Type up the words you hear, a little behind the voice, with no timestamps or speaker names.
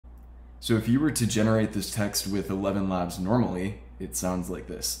So if you were to generate this text with ElevenLabs normally, it sounds like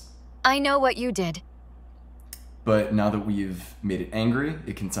this. I know what you did. But now that we've made it angry,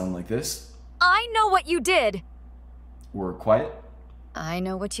 it can sound like this. I know what you did. Or quiet. I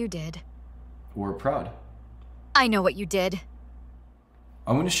know what you did. Or proud. I know what you did.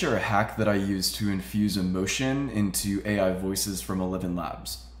 I want to share a hack that I use to infuse emotion into AI voices from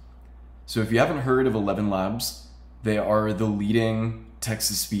ElevenLabs. So if you haven't heard of ElevenLabs, they are the leading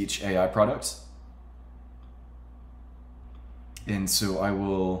text-to-speech AI product. And so I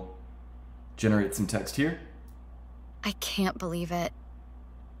will generate some text here. I can't believe it.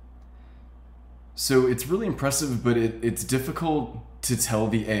 So it's really impressive, but it's difficult to tell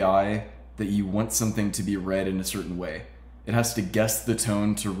the AI that you want something to be read in a certain way. It has to guess the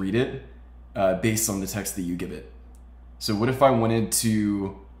tone to read it based on the text that you give it. So what if I wanted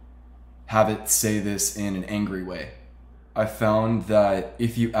to have it say this in an angry way? I found that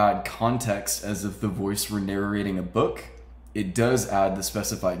if you add context as if the voice were narrating a book, it does add the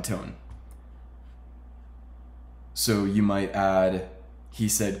specified tone. So you might add, he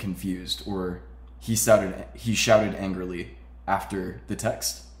said confused, or he shouted angrily after the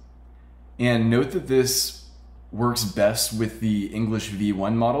text. And note that this works best with the English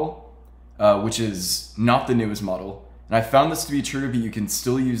V1 model, which is not the newest model. And I found this to be true, but you can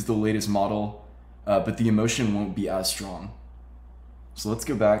still use the latest model, but the emotion won't be as strong. So let's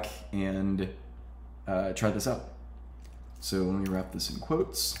go back and try this out. So let me wrap this in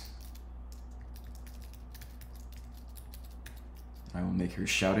quotes. I will make her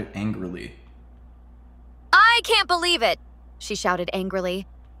shout it angrily. I can't believe it, she shouted angrily.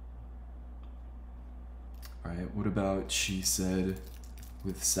 All right, what about she said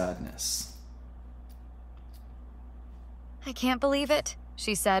with sadness? I can't believe it,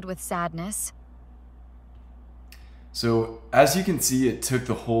 she said with sadness. So as you can see, it took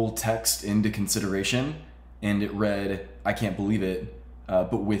the whole text into consideration and it read, I can't believe it,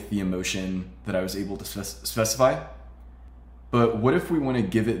 but with the emotion that I was able to specify. But what if we want to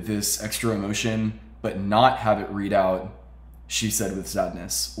give it this extra emotion, but not have it read out, she said with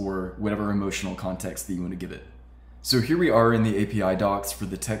sadness, or whatever emotional context that you want to give it? So here we are in the API docs for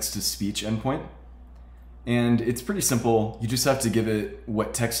the text-to-speech endpoint. And it's pretty simple. You just have to give it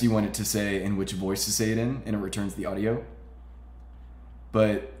what text you want it to say and which voice to say it in, and it returns the audio.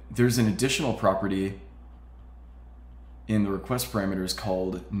 But there's an additional property in the request parameters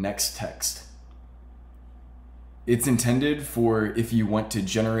called next text. It's intended for if you want to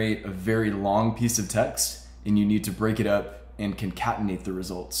generate a very long piece of text and you need to break it up and concatenate the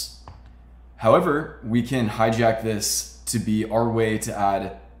results. However, we can hijack this to be our way to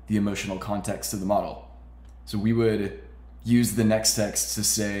add the emotional context to the model. So we would use the next text to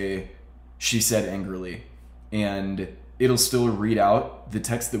say, she said angrily, and it'll still read out the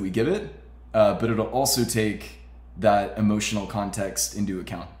text that we give it, but it'll also take that emotional context into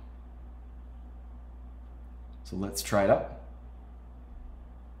account. So let's try it out.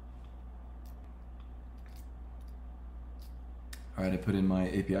 All right, I put in my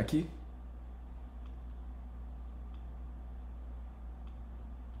API key.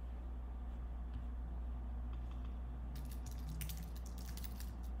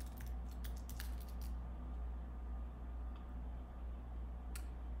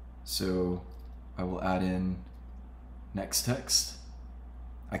 So I will add in next text.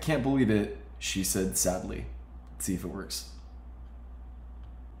 I can't believe it, she said sadly. Let's see if it works.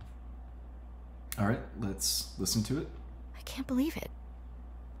 All right, let's listen to it. I can't believe it.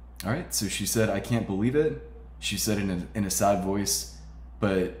 All right, so she said, I can't believe it. She said it in a sad voice,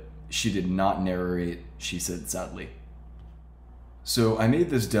 but she did not narrate, she said sadly. So I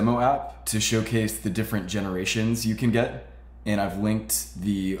made this demo app to showcase the different generations you can get, and I've linked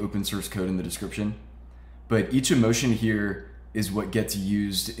the open source code in the description. But each emotion here is what gets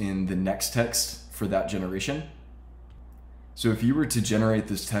used in the next text for that generation. So if you were to generate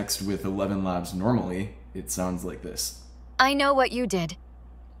this text with ElevenLabs normally, it sounds like this. I know what you did.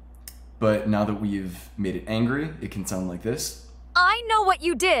 But now that we've made it angry, it can sound like this. I know what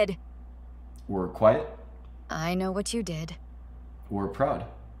you did. Or quiet. I know what you did. Or proud.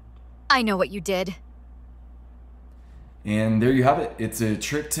 I know what you did. And there you have it. It's a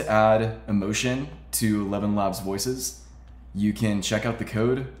trick to add emotion to ElevenLabs voices. You can check out the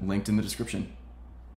code linked in the description.